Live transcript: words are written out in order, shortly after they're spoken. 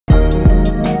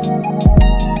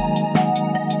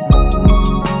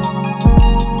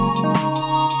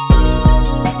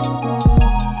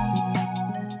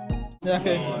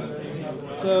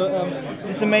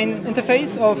This is the main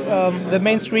interface of the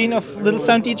main screen of Little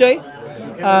Sound DJ,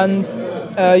 and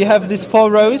you have these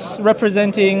 4 rows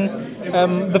representing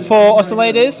the 4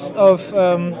 oscillators of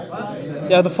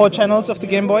the 4 channels of the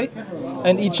Game Boy,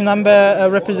 and each number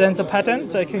represents a pattern.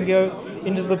 So I can go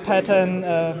into the pattern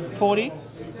 40.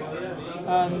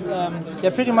 And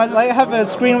pretty much, like, I have a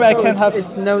screen where I can have...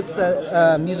 It's notes,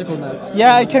 musical notes.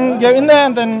 Yeah, I can go in there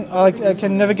and then I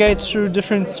can navigate through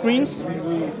different screens.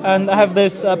 And I have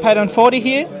this pattern 40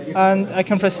 here, and I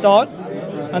can press start.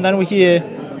 And then we hear...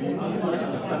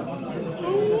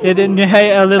 Then you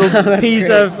hear a little piece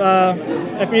of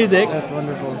music. That's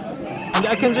wonderful. And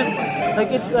I can just...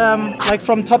 Like, it's like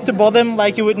from top to bottom,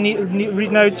 like you would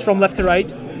read notes from left to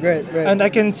right. Right. And I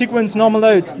can sequence normal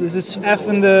notes. This is F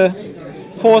in the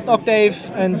 4th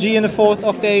octave and G in the 4th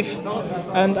octave,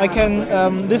 and I can.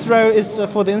 This row is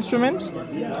for the instrument,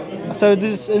 so this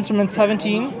is instrument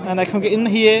 17, and I can get in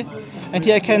here, and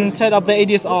here I can set up the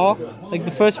ADSR. Like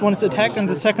the first one is attack, and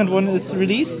the second one is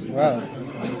release. Wow.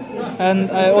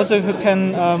 And I also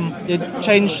can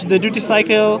change the duty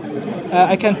cycle.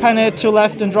 I can pan it to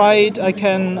left and right. I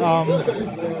can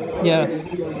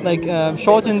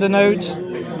shorten the note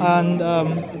and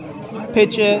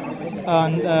pitch it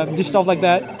and do stuff like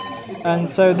that. And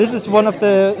so this is one of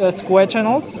the square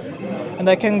channels, and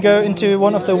I can go into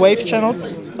one of the wave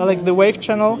channels, like the wave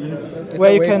channel,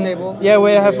 where you can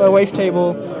where I have a wave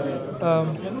table.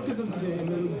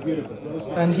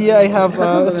 And here I have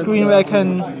a screen where I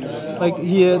can, like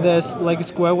here there's like a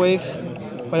square wave,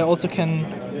 but I also can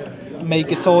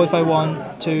make a saw if I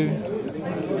want to.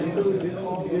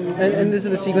 And this is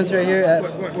the sequence right here,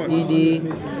 F, E, D,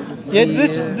 C. Yeah,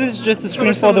 this is just the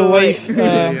screen for the wave,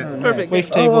 Perfect. wave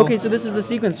table. Oh, okay, so this is the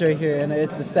sequence right here, and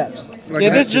it's the steps.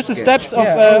 Like this is just the steps of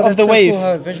That's the so wave. Cool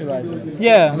how it visualizes.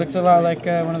 Yeah. It looks a lot like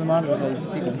one of the modules I used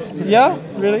to sequence. Yeah,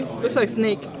 really? Looks like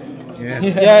Snake.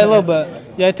 Yeah, a little bit.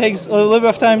 Yeah, it takes a little bit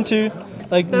of time to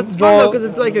like That's draw. fun though, because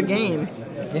it's like a game.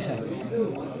 Yeah.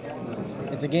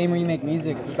 It's a game where you make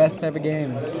music, the best type of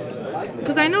game.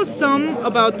 Because I know some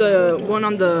about the one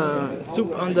on the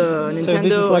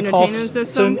Nintendo like Entertainment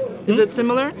System. Is it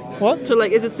similar? What?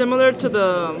 Is it similar to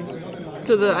the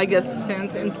I guess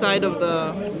synth inside of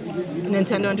the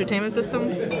Nintendo Entertainment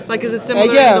System? Like, is it similar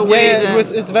in the way that...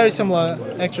 it's very similar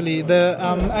actually. The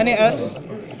NES,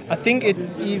 I think it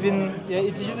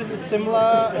uses a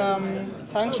similar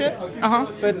sound chip.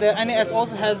 But the NES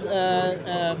also has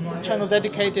a channel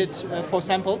dedicated for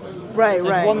samples. Right.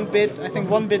 1 bit, I think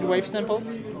 1 bit wave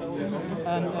samples.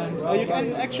 And you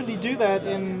can actually do that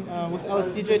in with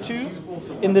LSDJ2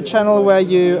 in the channel where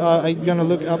you are gonna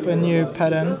look up a new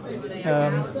pattern.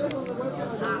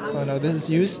 Oh no, this is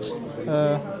used.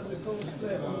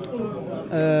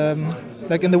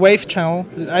 Like in the wave channel,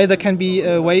 it either can be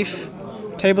a wave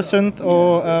table synth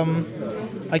or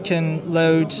I can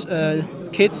load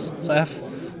kits. So I have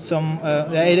some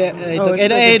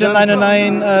 808 and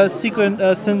 909 sequence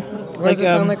synth. Why does it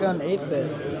sound like on 8-bit?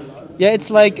 Yeah,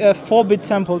 it's like a 4-bit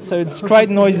sample, so it's quite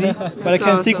noisy. But I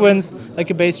can sequence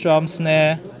like a bass drum,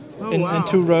 snare in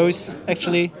 2 rows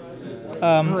actually.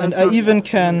 And I even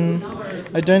can.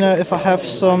 I don't know if I have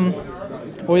some.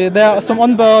 Oh yeah, there are some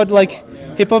onboard like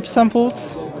hip hop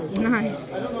samples.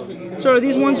 Nice. So are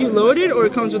these ones you loaded, or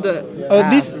it comes with the? Oh,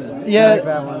 this yeah. I like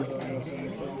that one.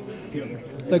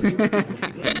 Look.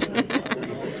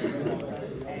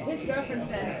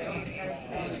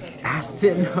 Ass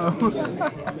didn't know.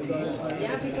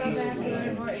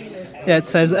 Yeah, it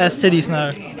says ass titties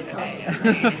now.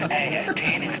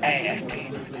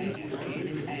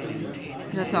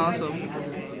 That's awesome.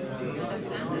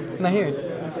 Not here.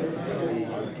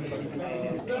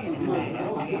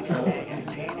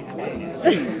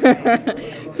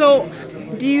 So,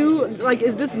 do you like?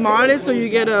 Is this modded so you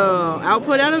get a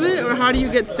output out of it, or how do you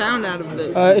get sound out of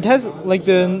this? It has like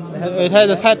it has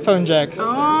a headphone jack.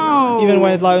 Oh. Even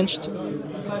when it launched.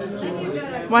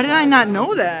 Why did I not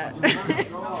know that?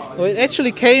 Well, it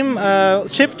actually came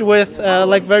chipped with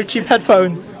like very cheap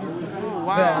headphones.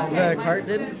 Wow. The cart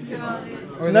did?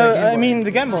 Or No, the I mean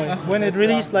the Game Boy when it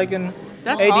released like in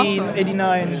That's 80, awesome.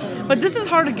 89. But this is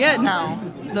hard to get now.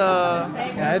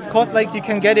 Yeah, it costs like you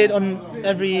can get it on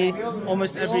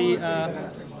almost every how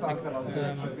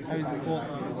is it called?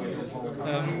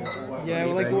 On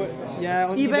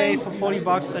eBay for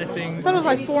 $40 I think. I thought it was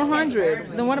like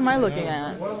 400. Then what am I looking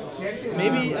at?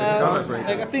 Maybe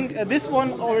like I think this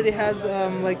one already has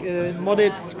like a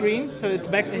modded screen, so it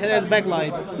has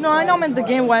backlight. No, I know I meant the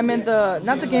Game Boy. I meant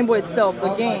not the Game Boy itself,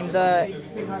 the game,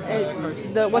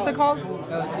 the what's it called?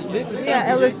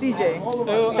 Yeah,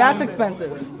 LSDJ. That's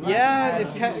expensive. Yeah, it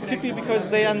could be because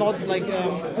they are not like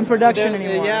In production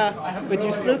anymore. yeah, but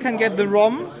you still can get the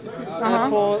ROM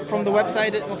from the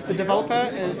website of the developer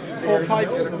for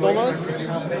 $5,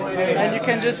 and you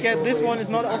can just get this one. Is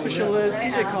not official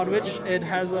DJ cartridge. It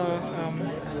has a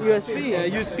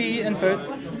USB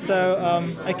insert, so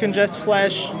I can just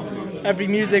flash every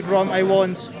music ROM I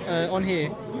want on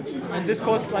here. And this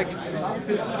costs like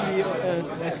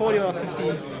 40 or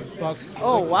 50 bucks.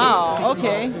 Oh like wow!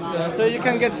 Okay. So you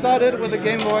can get started with the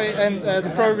Game Boy and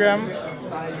the program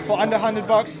for under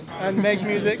 $100 and make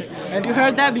music. And You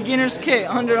heard that, beginner's kit,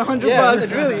 under $100 yeah,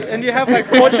 bucks. really. And you have like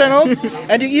 4 channels,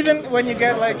 and you even when you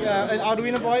get like an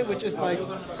Arduino boy, which is like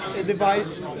a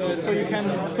device, so you can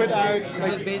put out. Is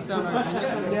it based on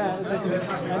Arduino? Yeah, exactly.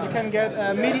 And you can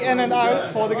get MIDI in and out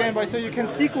for the Game Boy, so you can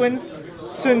sequence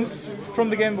synths from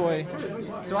the Game Boy.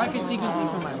 So I can sequence it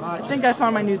from my I module. think I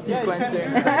found my new sequencer.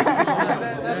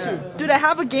 Dude, I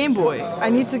have a Game Boy. I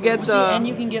need to get the. And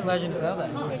you can get Legend of Zelda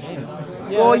and play games.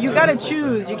 Well, you gotta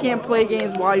choose. You can't play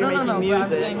games while you're making But I'm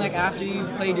music. saying like after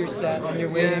you've played your set and you're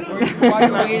waiting for it, while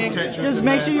you're waiting, Just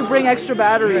make sure you bring extra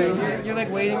batteries. you're like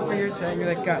waiting for your set and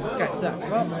you're like, God, this guy sucks.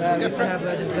 Well, at least I have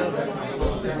Legend of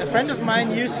Zelda. A friend of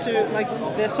mine used to like.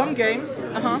 There's some games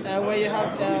where you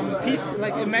have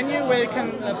like a menu where you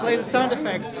can play the sound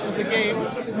effects of the game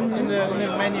in the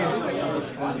menu.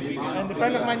 And a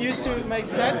friend of mine used to make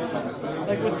sets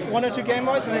like with 1 or 2 Game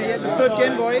Boys, and then he had the 3rd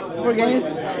Game Boy For games?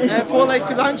 for like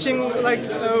launching like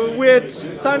weird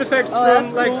sound effects from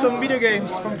that's like cool. some video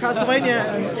games from Castlevania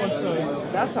and so.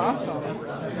 That's awesome.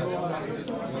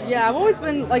 Yeah, I've always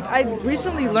been like I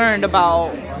recently learned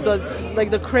about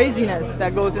the craziness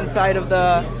that goes inside of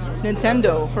the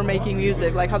Nintendo for making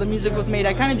music, like how the music was made.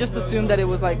 I kind of just assumed that it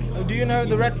was like Do you know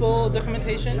the Red Bull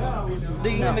documentation?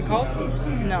 Digging in the Codes?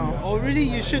 no, Oh, really?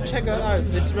 You should check it out.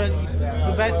 It's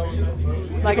the best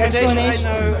like documentation I explanation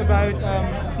know about.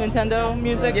 Nintendo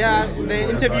music. Yeah, they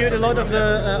interviewed a lot of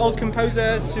the old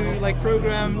composers who like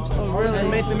programmed really? and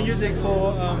made the music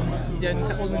for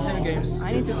old Nintendo games.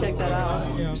 I need to check that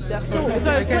out. Yeah. So I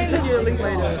can explain send you a this. link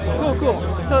later. So. Cool.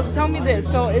 So tell me this.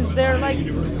 So is there like,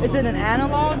 is it an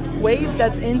analog wave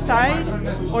that's inside,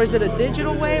 or is it a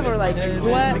digital wave, or like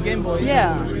what? The Game Boy.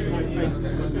 Yeah.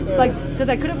 Like, because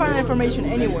I couldn't find that information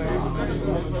anywhere.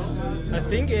 I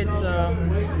think it's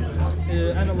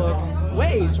analog.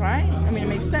 Waves, right? I mean, it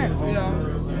makes sense. Yeah.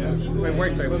 My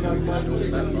work type was going to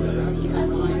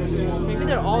Maybe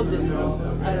they're all digital.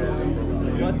 I don't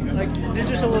know. But like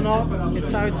digital or not, it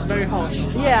sounds very harsh.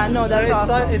 Yeah, no, that's so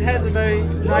awesome. it has a very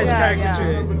nice character to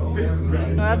it.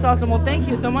 No, that's awesome. Well, thank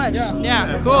you so much.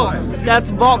 Yeah. Cool.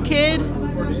 That's Vault Kid.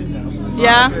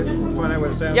 Yeah. find out where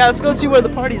the sound Yeah, let's go see where the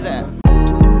party's at.